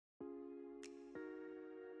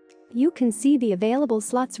You can see the available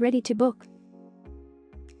slots ready to book.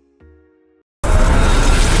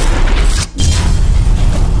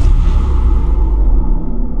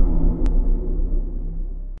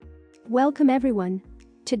 Welcome everyone.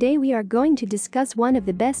 Today we are going to discuss one of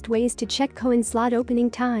the best ways to check Cowin slot opening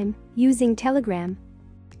time, using Telegram.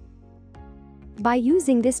 By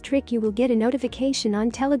using this trick you will get a notification on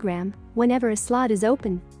Telegram whenever a slot is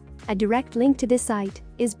open. A direct link to this site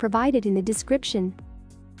is provided in the description.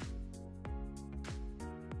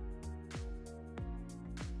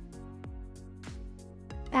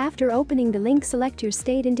 After opening the link, select your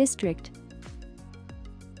state and district.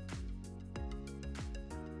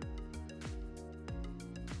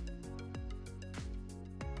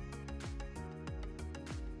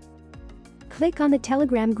 Click on the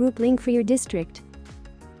Telegram group link for your district.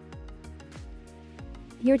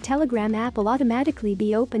 Your Telegram app will automatically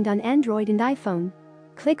be opened on Android and iPhone.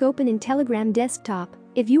 Click Open in Telegram Desktop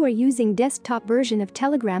if you are using desktop version of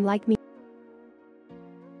Telegram like me.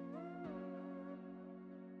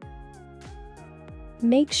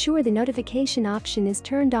 Make sure the notification option is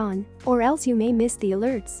turned on, or else you may miss the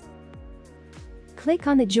alerts. Click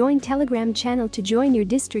on the Join Telegram channel to join your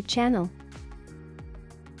district channel.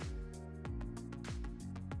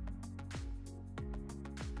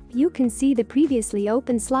 You can see the previously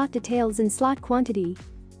open slot details and slot quantity.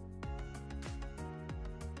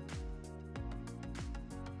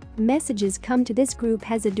 Messages come to this group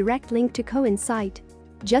has a direct link to Cowin site.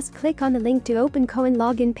 Just click on the link to open Cowin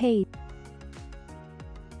login page.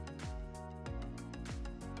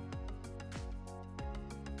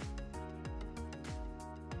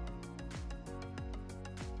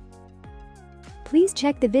 Please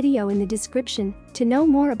check the video in the description to know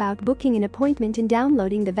more about booking an appointment and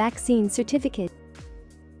downloading the vaccine certificate.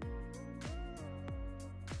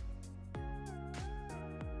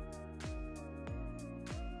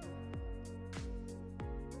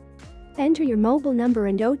 Enter your mobile number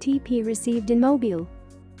and OTP received in mobile.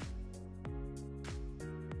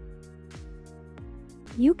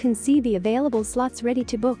 You can see the available slots ready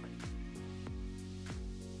to book.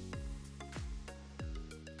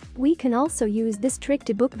 We can also use this trick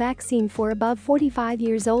to book vaccine for above 45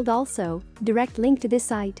 years old also. Direct link to this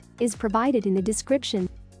site is provided in the description.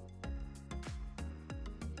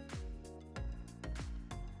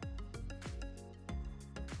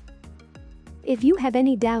 If you have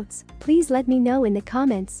any doubts, please let me know in the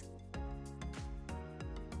comments.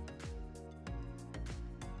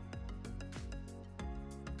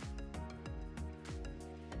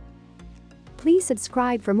 Please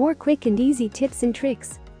subscribe for more quick and easy tips and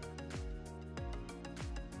tricks.